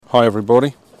Hi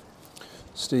everybody,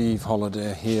 Steve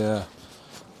Holiday here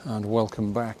and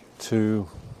welcome back to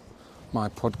my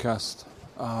podcast,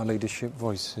 Our Leadership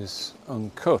Voices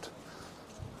Uncut.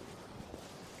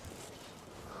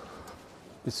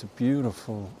 It's a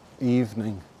beautiful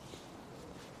evening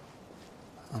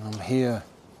and I'm here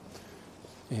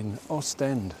in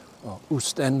Ostend, or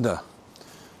Oostende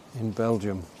in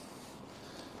Belgium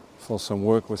for some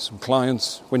work with some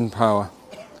clients, wind power.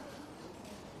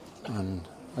 And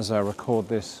as I record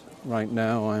this right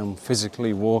now, I am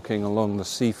physically walking along the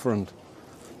seafront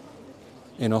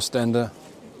in Ostende.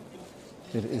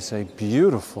 It is a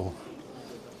beautiful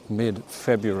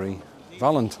mid-February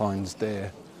Valentine's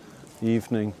Day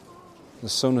evening. The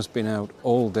sun has been out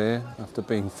all day after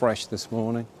being fresh this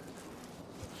morning.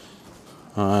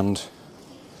 And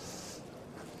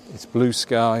it's blue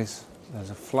skies,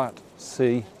 there's a flat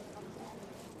sea.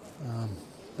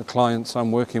 The clients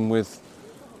I'm working with,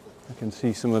 I can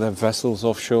see some of their vessels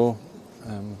offshore,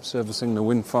 servicing the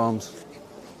wind farms.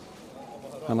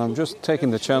 And I'm just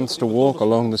taking the chance to walk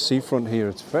along the seafront here.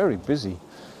 It's very busy.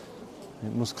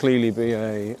 It must clearly be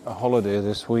a holiday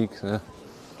this week.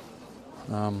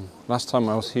 Last time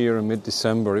I was here in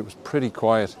mid-December, it was pretty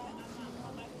quiet.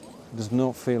 It does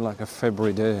not feel like a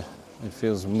February day. It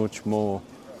feels much more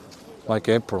like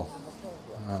April.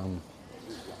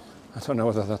 I don't know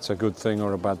whether that's a good thing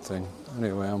or a bad thing.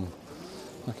 Anyway,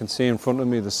 I can see in front of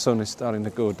me the sun is starting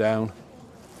to go down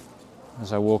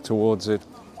as I walk towards it.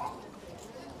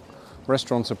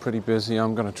 Restaurants are pretty busy.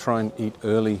 I'm going to try and eat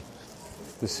early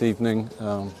this evening.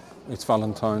 It's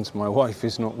Valentine's. My wife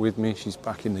is not with me. She's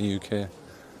back in the UK.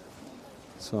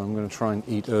 So I'm going to try and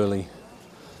eat early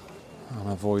and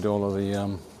avoid all of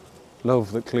the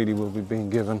love that clearly will be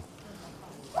being given.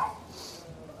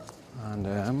 And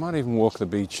I might even walk the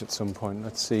beach at some point.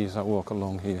 Let's see as I walk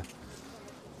along here.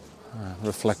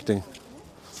 Reflecting.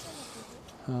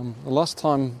 The last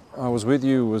time I was with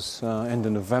you was end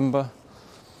of November.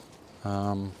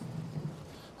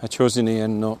 I chose in the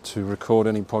end not to record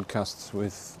any podcasts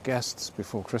with guests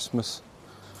before Christmas.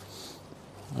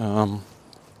 I'm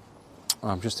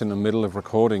just in the middle of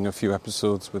recording a few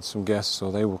episodes with some guests, so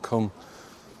they will come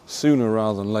sooner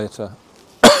rather than later.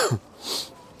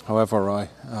 However, I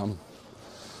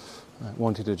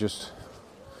wanted to just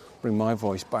bring my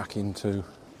voice back into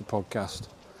the podcast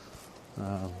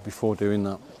before doing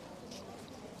that.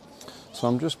 So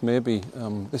I'm just maybe,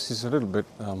 this is a little bit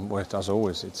wet as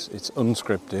always, it's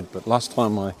unscripted, but last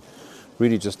time I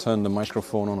really just turned the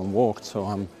microphone on and walked, so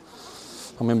I'm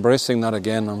embracing that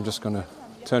again. I'm just going to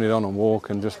turn it on and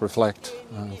walk and just reflect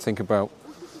and think about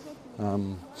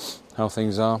how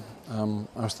things are. I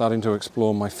was starting to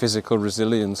explore my physical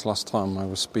resilience last time I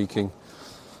was speaking.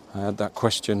 I had that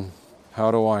question, how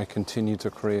do I continue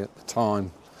to create the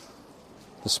time,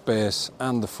 the space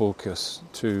and the focus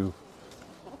to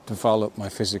develop my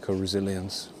physical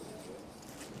resilience?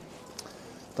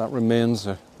 That remains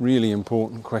a really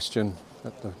important question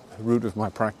at the root of my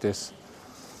practice.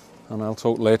 And I'll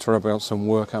talk later about some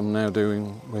work I'm now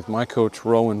doing with my coach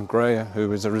Rowan Gray,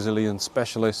 who is a resilience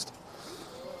specialist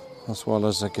as well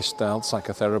as a Gestalt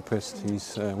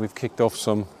psychotherapist. We've kicked off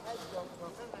some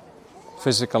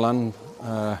physical and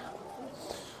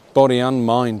body and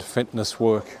mind fitness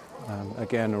work,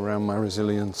 again around my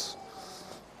resilience.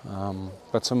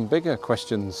 But some bigger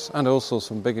questions, and also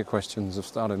some bigger questions have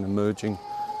started emerging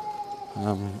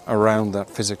around that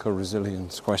physical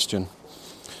resilience question.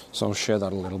 So I'll share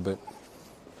that a little bit.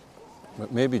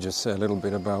 But maybe just say a little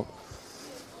bit about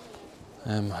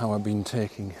how I've been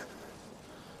taking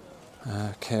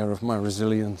care of my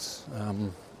resilience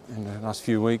in the last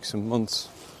few weeks and months.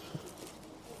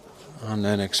 And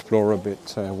then explore a bit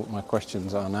what my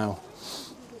questions are now.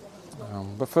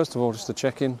 But first of all, just to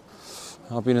check in.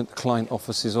 I've been at the client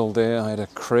offices all day. I had a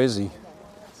crazy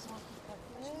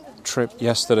trip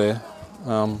yesterday,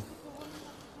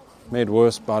 made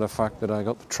worse by the fact that I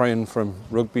got the train from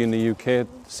Rugby in the UK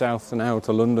south an hour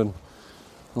to London,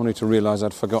 only to realise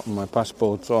I'd forgotten my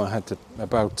passport, so I had to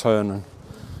about turn and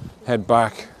head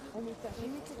back.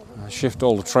 I shift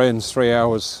all the trains 3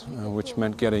 hours, which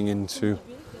meant getting into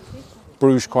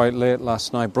Bruges quite late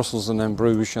last night, Brussels and then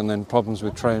Bruges, and then problems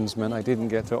with trains meant I didn't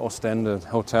get to Ostende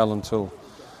hotel until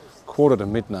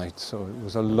 1:45, so it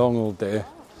was a long old day.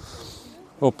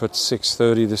 Up at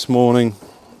 6:30 this morning,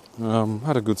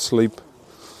 had a good sleep,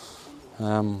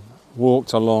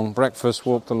 walked along, breakfast,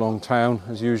 walked along town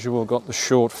as usual, got the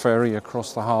short ferry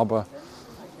across the harbour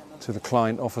to the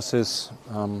client offices.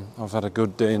 I've had a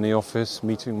good day in the office,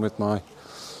 meeting with my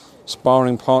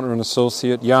sparring partner and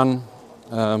associate, Jan,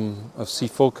 of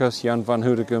C-Focus, Jan van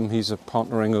Hoedegem. He's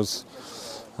partnering us.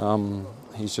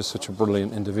 He's just such a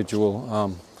brilliant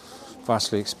individual,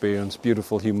 vastly experienced,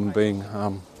 beautiful human being.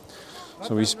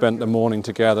 So we spent the morning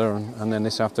together, and then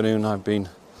this afternoon I've been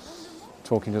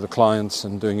talking to the clients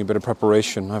and doing a bit of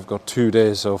preparation. I've got 2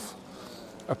 days of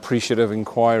appreciative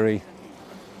inquiry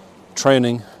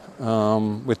training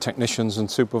with technicians and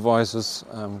supervisors,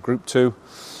 Group 2,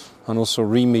 and also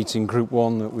re-meeting Group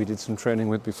 1 that we did some training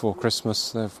with before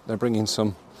Christmas. They're bringing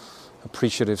some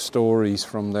appreciative stories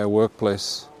from their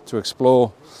workplace to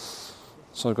explore.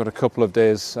 So I've got a couple of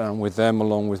days with them,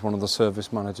 along with one of the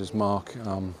service managers, Mark,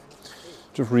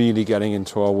 just really getting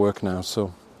into our work now.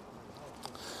 So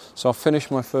I've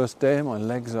finished my first day. My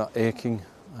legs are aching.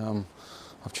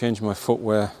 I've changed my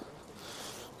footwear,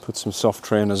 put some soft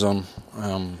trainers on.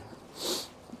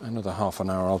 Another half an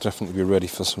hour, I'll definitely be ready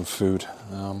for some food.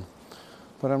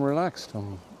 But I'm relaxed.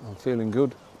 I'm feeling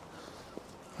good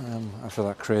after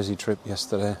that crazy trip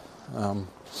yesterday.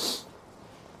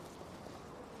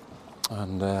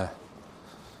 And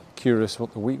curious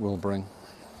what the week will bring.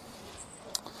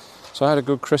 So I had a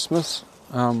good Christmas.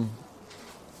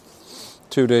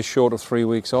 2 days short of 3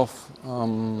 weeks off.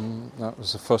 That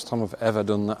was the first time I've ever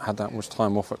had that much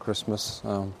time off at Christmas.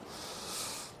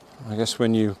 I guess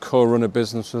when you co-run a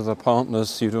business with other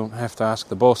partners, you don't have to ask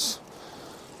the boss,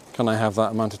 can I have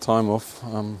that amount of time off?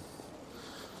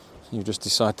 You just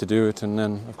decide to do it, and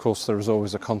then of course there is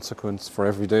always a consequence for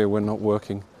every day we're not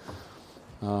working.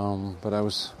 But that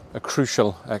was a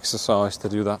crucial exercise to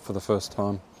do that for the first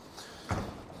time.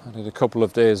 I did a couple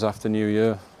of days after New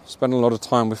Year, spent a lot of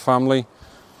time with family,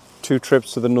 2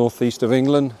 trips to the northeast of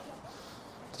England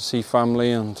to see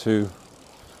family and to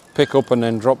pick up and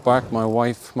then drop back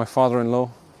my father-in-law.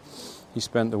 He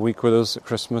spent the week with us at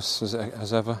Christmas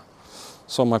as ever.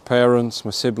 Saw my parents,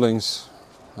 my siblings,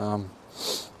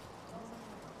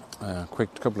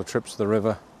 quick couple of trips to the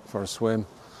river for a swim,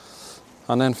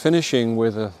 and then finishing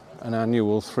with an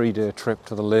annual 3-day trip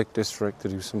to the Lake District to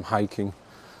do some hiking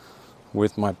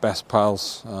with my best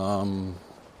pals. And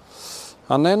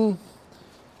then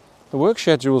the work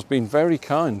schedule's been very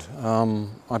kind.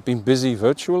 I've been busy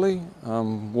virtually.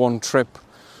 One trip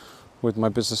with my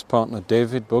business partner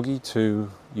David Buggy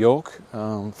to York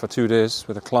for 2 days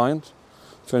with a client,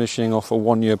 finishing off a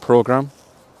 1-year program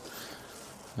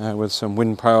with some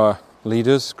wind power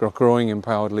leaders, growing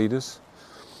empowered leaders.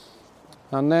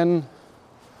 And then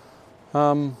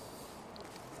I've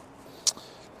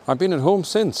been at home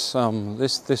since.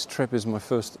 This trip is my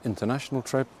first international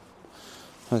trip.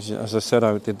 As I said,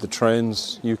 I did the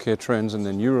trains, UK trains, and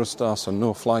then Eurostar, so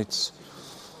no flights.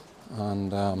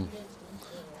 And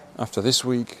after this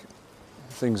week,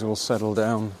 things will settle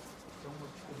down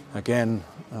again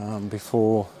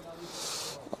before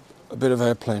a bit of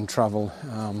airplane travel.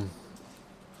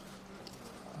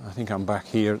 I think I'm back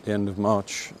here at the end of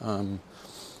March. I'm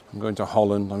going to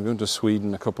Holland, I'm going to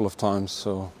Sweden a couple of times,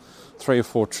 so 3 or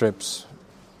 4 trips,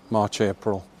 March,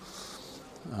 April.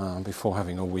 Before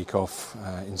having a week off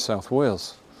in South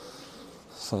Wales.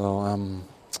 So I'm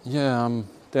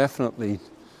definitely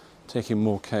taking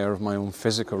more care of my own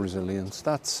physical resilience.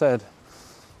 That said,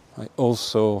 I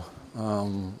also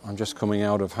I'm just coming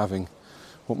out of having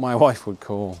what my wife would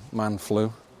call man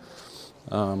flu.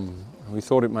 We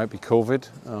thought it might be COVID,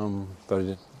 but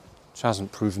it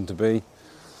hasn't proven to be.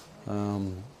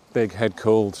 Big head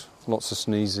cold, lots of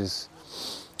sneezes.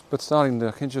 But I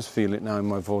can just feel it now in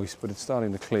my voice, but it's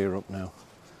starting to clear up now.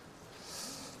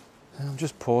 And I'm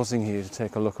just pausing here to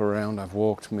take a look around. I've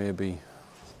walked maybe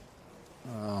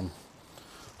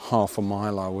half a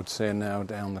mile, I would say now,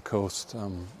 down the coast.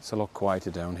 It's a lot quieter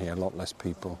down here, a lot less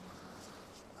people.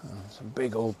 Some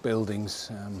big old buildings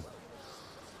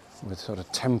with sort of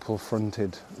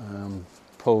temple-fronted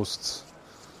posts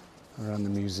around the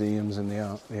museums and the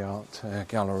art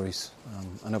galleries,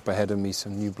 and up ahead of me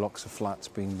some new blocks of flats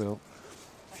being built.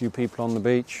 A few people on the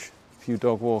beach, a few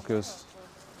dog walkers.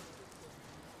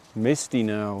 Misty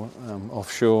now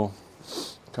offshore.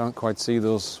 Can't quite see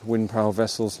those wind power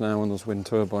vessels now and those wind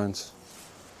turbines.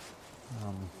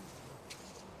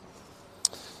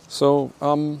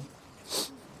 Been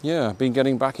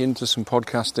getting back into some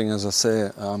podcasting, as I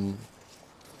say.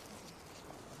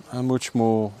 A much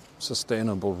more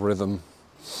sustainable rhythm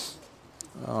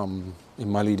in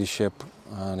my leadership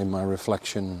and in my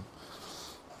reflection.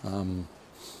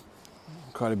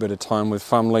 Quite a bit of time with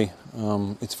family.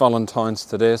 It's Valentine's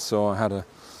today, so I had a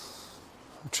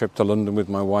trip to London with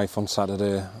my wife on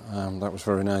Saturday. That was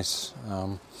very nice.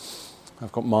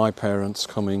 I've got my parents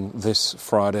coming this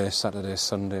Friday, Saturday,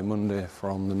 Sunday, Monday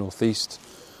from the northeast.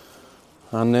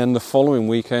 And then the following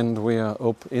weekend we are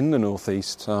up in the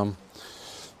northeast.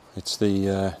 It's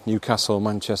the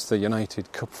Newcastle-Manchester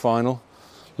United Cup final.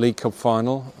 League Cup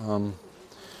final.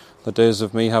 The days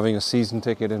of me having a season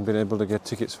ticket and being able to get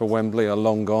tickets for Wembley are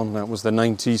long gone. That was the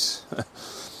 90s,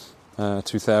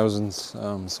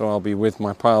 2000s. So I'll be with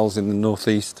my pals in the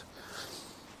northeast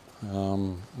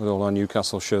with all our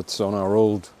Newcastle shirts on, our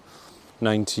old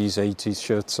 90s, 80s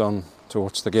shirts on to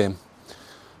watch the game.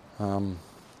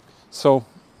 So,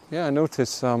 yeah, I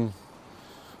notice my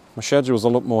schedule's a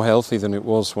lot more healthy than it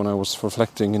was when I was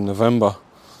reflecting in November.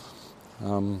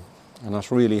 And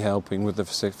that's really helping with the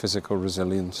physical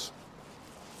resilience.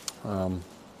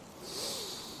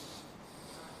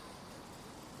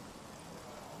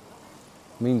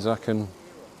 Means I can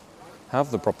have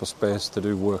the proper space to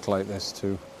do work like this,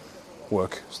 to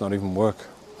work. It's not even work.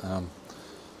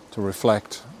 To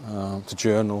reflect, to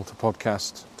journal, to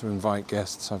podcast, to invite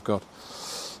guests. I've got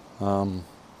a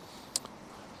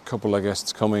couple of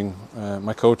guests coming.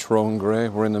 My coach, Rowan Gray,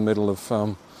 we're in the middle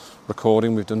of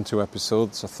recording. We've done 2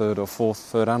 episodes. A third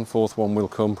and fourth one will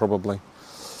come probably.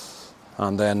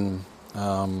 And then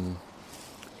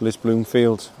Liz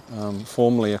Bloomfield,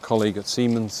 formerly a colleague at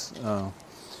Siemens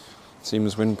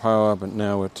Wind Power, but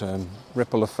now at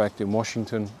Ripple Effect in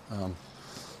Washington,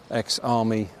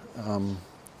 ex-Army,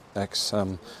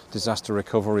 ex-disaster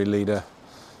recovery leader,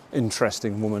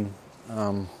 interesting woman,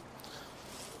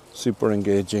 super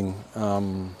engaging,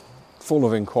 full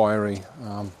of inquiry.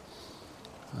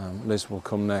 Liz will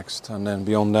come next, and then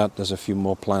beyond that there's a few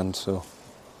more planned. So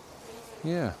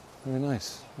yeah, very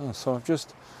nice. So I've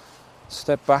just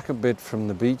stepped back a bit from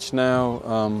the beach now.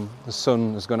 The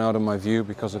sun has gone out of my view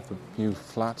because of the new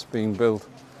flats being built,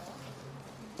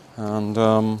 and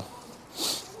you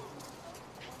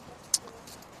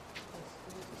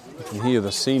can hear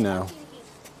the sea now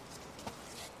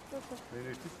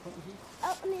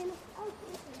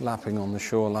lapping on the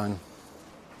shoreline.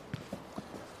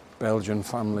 Belgian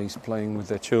families playing with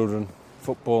their children,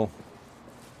 football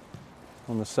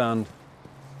on the sand.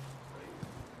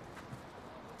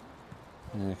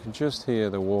 And you can just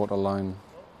hear the water line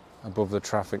above the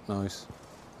traffic noise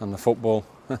and the football.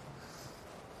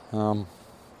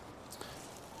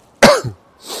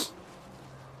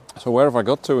 So where have I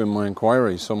got to in my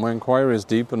inquiry? So my inquiry has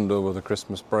deepened over the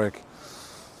Christmas break.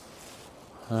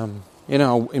 In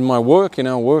our work,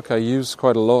 I use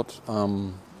quite a lot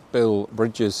Bill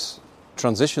Bridges'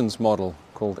 transitions model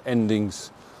called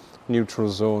Endings, Neutral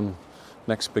Zone,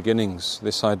 Next Beginnings.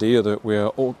 This idea that we are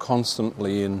all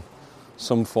constantly in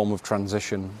some form of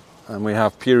transition, and we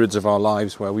have periods of our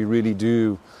lives where we really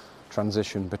do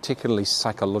transition, particularly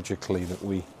psychologically, that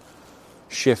we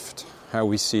shift how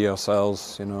we see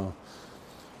ourselves,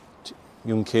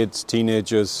 young kids,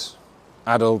 teenagers,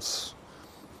 adults.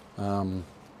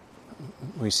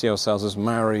 We see ourselves as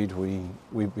married, we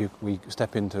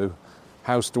step into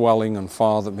house dwelling and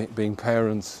being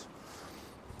parents,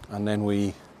 and then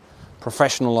we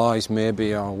professionalise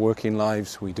maybe our working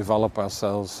lives, we develop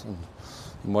ourselves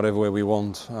in whatever way we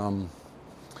want, and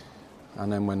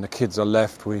then when the kids are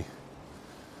left, we're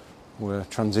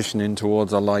transitioning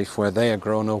towards a life where they are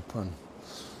grown up, and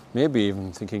maybe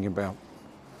even thinking about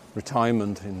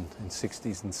retirement in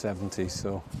 60s and 70s.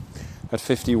 So at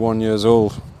 51 years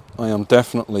old, I am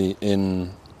definitely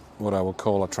in what I would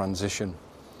call a transition.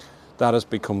 That has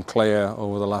become clear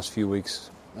over the last few weeks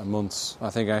and months. I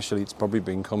think actually it's probably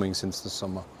been coming since the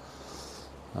summer.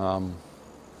 I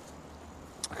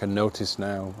can notice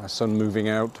now my son moving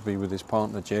out to be with his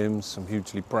partner James. I'm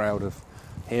hugely proud of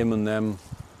him and them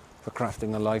for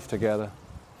crafting a life together.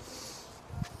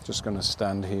 Just going to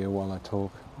stand here while I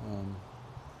talk.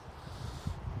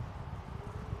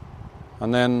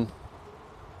 And then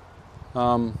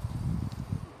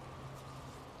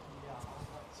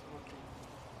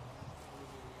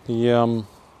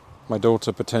my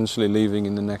daughter potentially leaving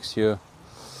in the next year.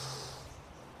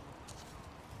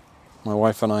 My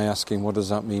wife and I asking, what does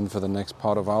that mean for the next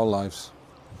part of our lives?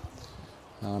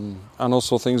 And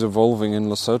also things evolving in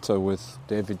Lesotho with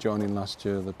David joining last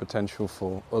year, the potential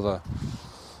for other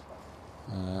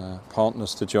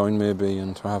partners to join maybe,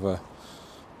 and to have an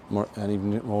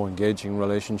even more engaging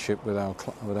relationship with our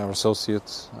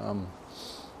associates.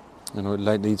 It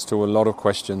leads to a lot of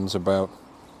questions about,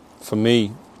 for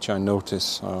me, which I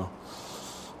notice are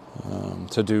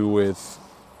to do with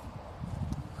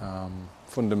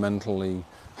fundamentally,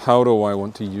 how do I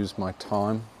want to use my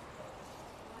time?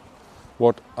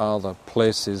 What are the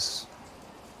places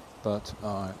that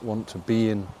I want to be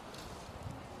in,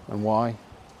 and why?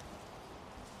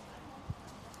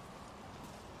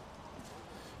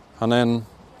 And then,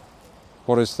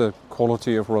 what is the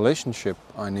quality of relationship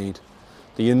I need?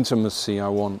 The intimacy I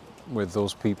want with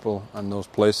those people and those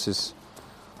places.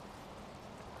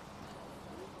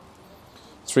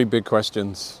 three big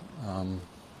questions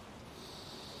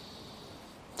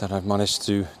that I've managed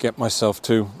to get myself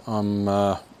to.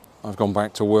 I've gone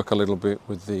back to work a little bit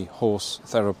with the horse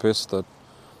therapist that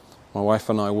my wife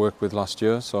and I worked with last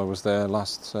year. So I was there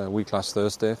last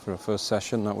Thursday for a first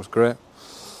session. That was great.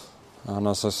 And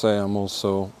as I say, I'm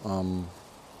also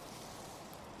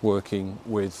working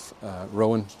with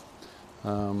Rowan.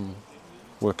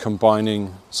 We're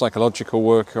combining psychological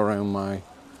work around my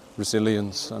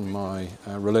resilience and my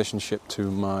relationship to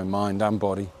my mind and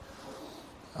body,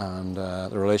 and the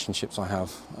relationships I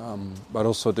have, but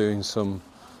also doing some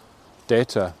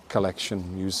data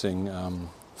collection using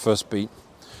Firstbeat,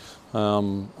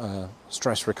 a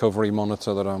stress recovery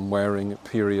monitor that I'm wearing at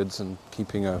periods, and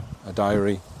keeping a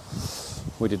diary.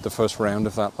 We did the first round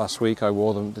of that last week. I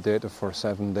wore the data for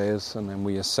 7 days, and then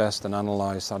we assessed and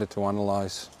analysed, started to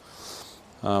analyse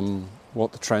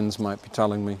what the trends might be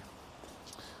telling me.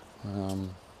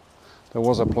 There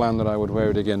was a plan that I would wear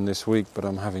it again this week, but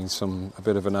I'm having a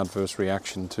bit of an adverse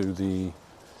reaction to the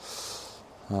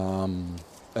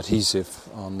adhesive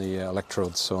on the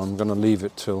electrodes, so I'm going to leave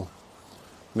it till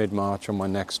mid-March on my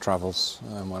next travels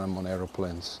when I'm on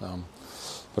aeroplanes.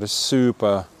 But it's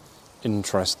super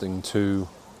interesting to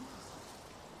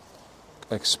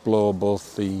explore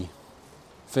both the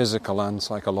physical and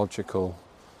psychological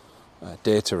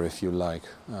data, if you like.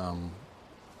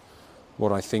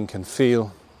 What I think and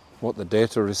feel, what the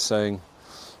data is saying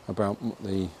about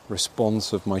the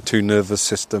response of my two nervous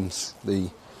systems,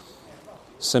 the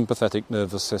sympathetic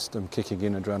nervous system kicking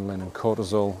in adrenaline and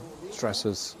cortisol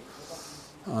stresses,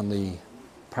 and the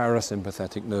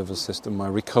parasympathetic nervous system, my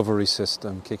recovery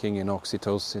system, kicking in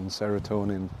oxytocin,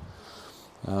 serotonin.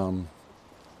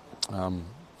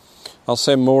 I'll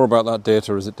say more about that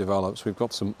data as it develops. We've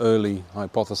got some early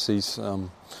hypotheses,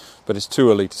 but it's too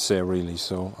early to say really.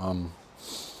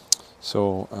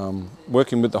 So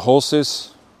working with the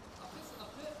horses,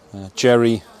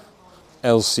 Jerry,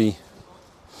 Elsie,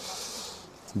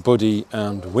 Buddy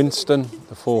and Winston,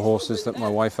 the 4 horses that my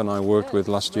wife and I worked with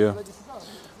last year.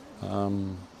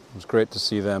 It was great to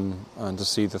see them and to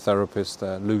see the therapist,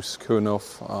 Luce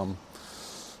Kurnoff,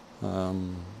 a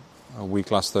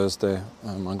week last Thursday.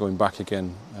 I'm going back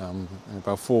again in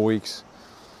about 4 weeks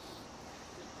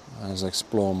as I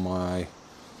explore my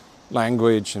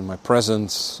language and my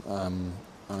presence,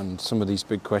 and some of these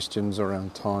big questions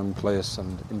around time, place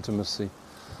and intimacy,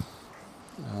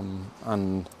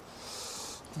 and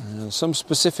some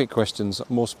specific questions,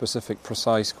 more specific,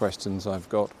 precise questions I've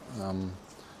got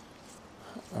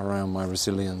around my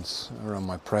resilience, around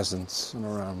my presence, and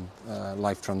around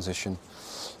life transition.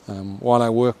 While I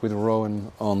work with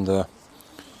Rowan on the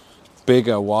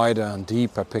bigger, wider and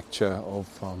deeper picture of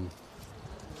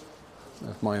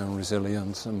my own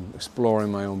resilience and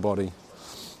exploring my own body.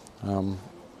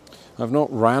 I've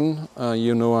not ran,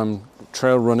 I'm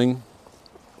trail running,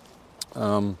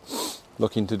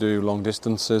 looking to do long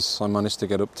distances. I managed to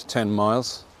get up to 10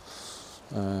 miles.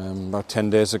 About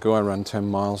 10 days ago I ran 10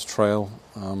 miles trail.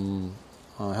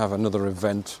 I have another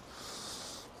event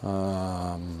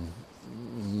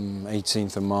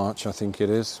 18th of March I think it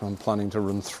is. I'm planning to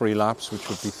run 3 laps, which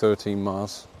would be 13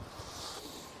 miles.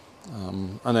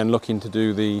 And then looking to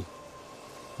do the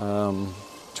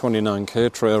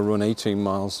 29k trail run, 18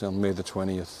 miles on May the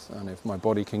 20th. And if my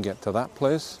body can get to that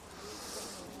place,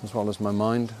 as well as my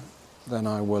mind, then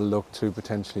I will look to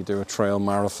potentially do a trail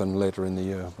marathon later in the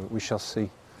year, but we shall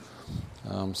see.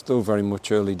 Still very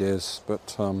much early days,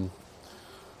 but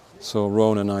so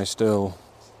Rowan and I still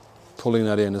pulling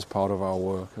that in as part of our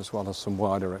work, as well as some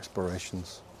wider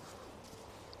explorations.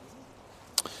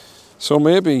 So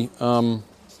maybe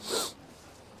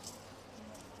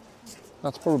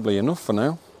that's probably enough for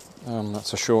now.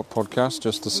 That's a short podcast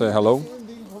just to say hello,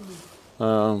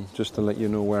 just to let you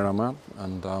know where I'm at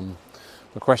and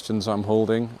the questions I'm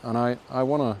holding. And I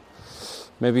want to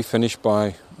maybe finish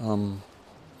by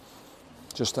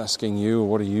just asking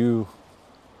you,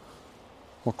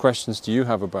 what questions do you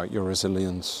have about your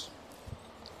resilience,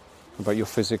 about your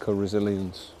physical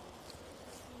resilience,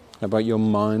 about your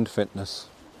mind fitness?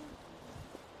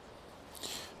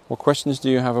 What questions do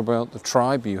you have about the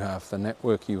tribe you have, the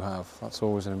network you have? That's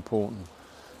always an important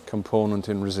component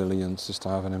in resilience, is to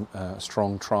have a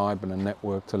strong tribe and a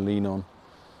network to lean on,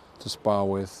 to spar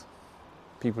with,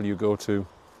 people you go to.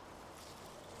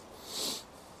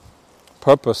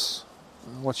 Purpose.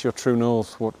 What's your true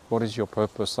north? What is your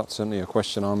purpose? That's certainly a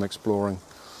question I'm exploring.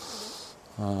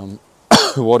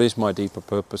 What is my deeper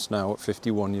purpose now at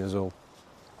 51 years old?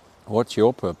 What's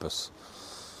your purpose?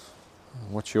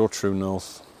 What's your true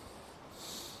north?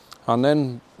 And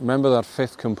then remember that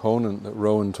 5th component that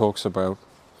Rowan talks about,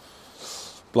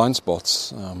 blind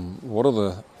spots. What are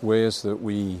the ways that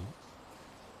we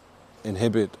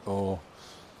inhibit or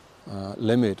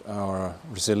limit our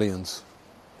resilience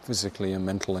physically and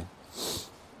mentally?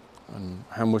 And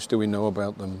how much do we know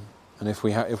about them? And if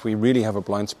we really have a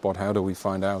blind spot, how do we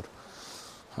find out?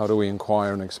 How do we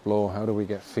inquire and explore? How do we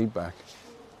get feedback?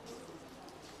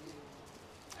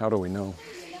 How do we know?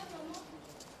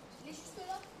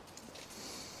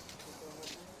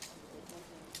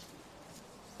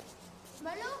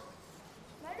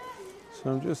 So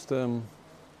I'm just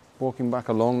walking back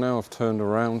along now. I've turned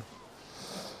around.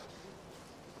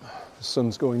 The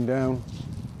sun's going down.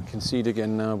 I can see it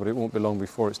again now, but it won't be long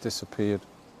before it's disappeared.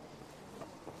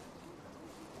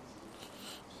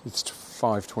 It's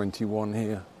 5:21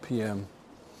 here, PM.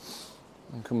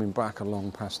 I'm coming back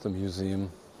along past the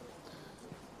museum.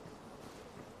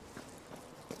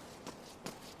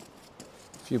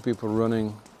 A few people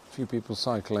running, a few people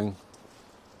cycling,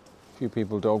 a few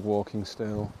people dog walking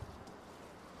still.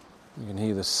 You can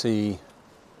hear the sea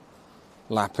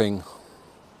lapping.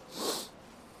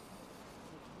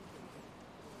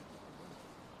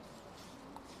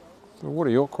 So what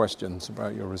are your questions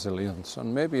about your resilience?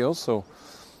 And maybe also,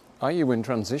 are you in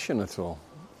transition at all?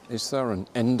 Is there an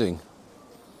ending?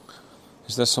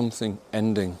 Is there something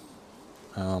ending?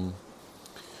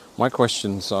 My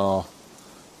questions are,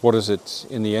 what is it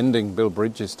in the ending Bill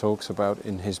Bridges talks about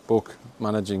in his book,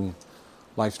 Managing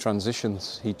Life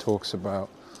Transitions? He talks about,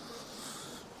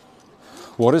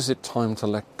 what is it time to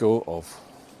let go of?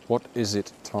 What is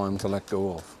it time to let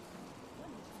go of?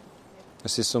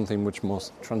 This is something which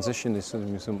transition is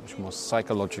something much more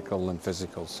psychological than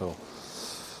physical. So,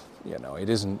 it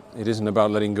isn't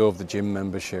about letting go of the gym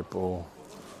membership or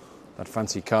that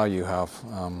fancy car you have.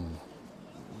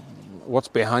 What's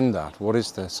behind that? What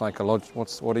is the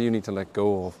what do you need to let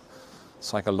go of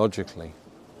psychologically?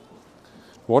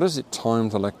 What is it time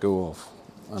to let go of?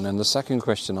 And then the second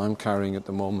question I'm carrying at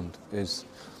the moment is,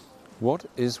 what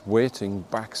is waiting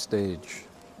backstage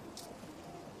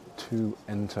to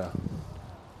enter?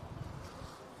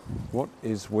 What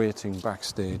is waiting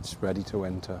backstage, ready to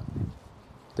enter?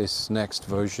 This next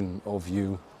version of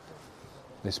you,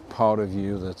 this part of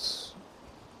you that's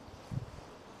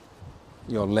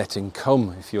you're letting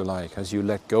come, if you like. As you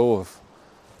let go of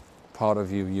part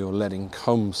of you, you're letting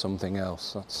come something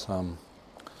else. That's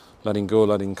letting go,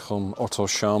 letting come. Otto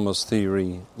Scharmer's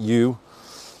theory, you.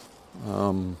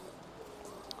 In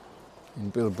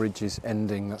Bill Bridges'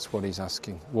 ending, that's what he's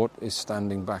asking. What is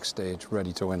standing backstage,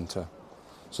 ready to enter?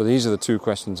 So these are the two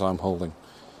questions I'm holding.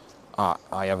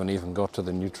 I haven't even got to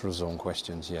the neutral zone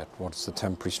questions yet. What's the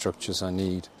temporary structures I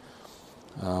need?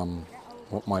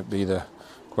 What might be the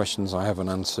questions I haven't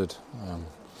answered?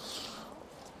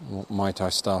 What might I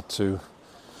start to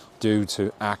do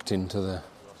to act into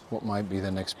what might be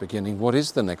the next beginning? What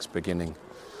is the next beginning?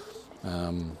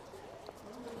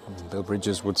 Bill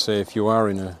Bridges would say, if you are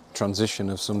in a transition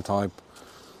of some type,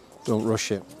 don't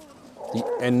rush it. The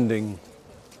ending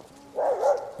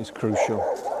is crucial.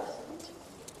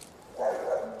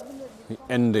 The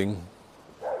ending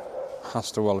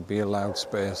has to be allowed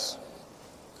space.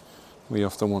 We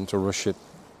often want to rush it.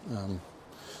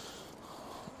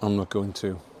 I'm not going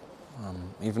to.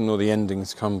 Even though the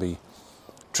endings can be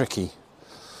tricky,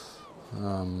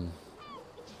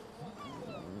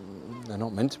 they're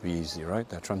not meant to be easy, right?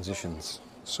 They're transitions.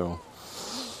 So,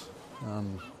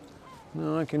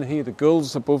 I can hear the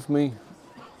gulls above me.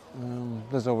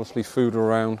 There's obviously food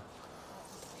around.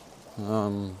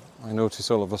 I notice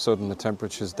all of a sudden the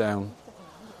temperature's down.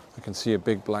 I can see a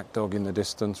big black dog in the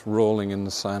distance rolling in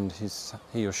the sand.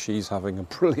 He or she's having a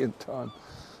brilliant time.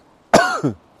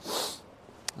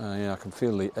 I can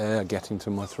feel the air getting to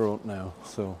my throat now.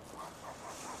 So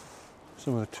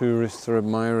some of the tourists are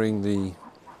admiring the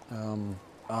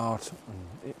art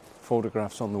and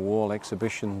photographs on the wall,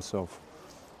 exhibitions of,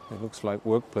 it looks like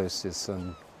workplaces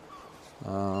and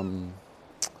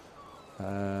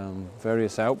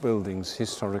various outbuildings,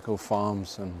 historical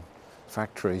farms and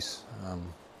factories.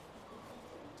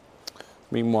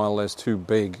 Meanwhile, there's two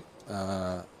big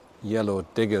yellow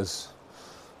diggers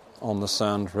on the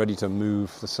sand, ready to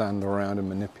move the sand around and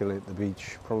manipulate the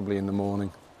beach, probably in the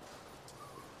morning.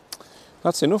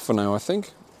 That's enough for now, I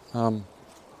think.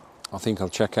 I think I'll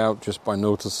check out just by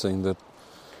noticing that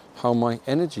how my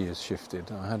energy has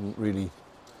shifted. I hadn't really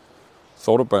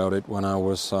thought about it when I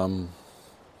was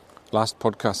last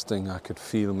podcasting. I could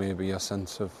feel maybe a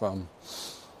sense of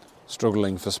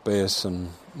struggling for space and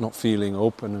not feeling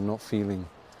open and not feeling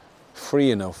free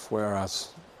enough,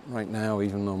 whereas right now,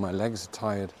 even though my legs are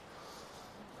tired,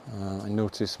 I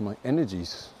notice my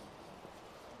energy's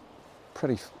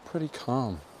pretty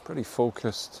calm, pretty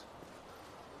focused,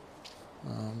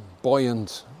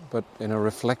 buoyant, but in a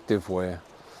reflective way.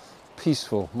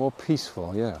 Peaceful, more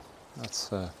peaceful, yeah.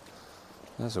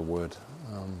 There's a word.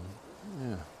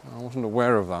 Yeah, I wasn't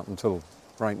aware of that until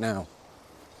right now.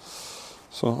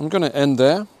 So I'm going to end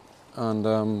there,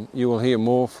 and you will hear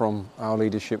more from Our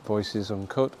Leadership Voices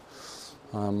Uncut.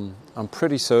 I'm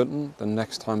pretty certain the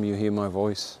next time you hear my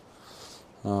voice,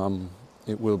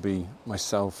 it will be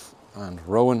myself and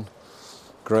Rowan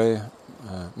Gray,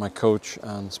 my coach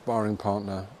and sparring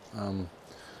partner,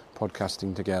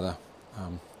 podcasting together.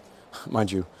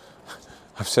 Mind you,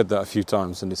 I've said that a few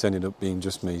times and it's ended up being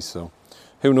just me, so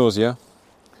who knows, yeah?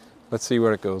 Let's see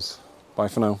where it goes. Bye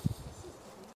for now.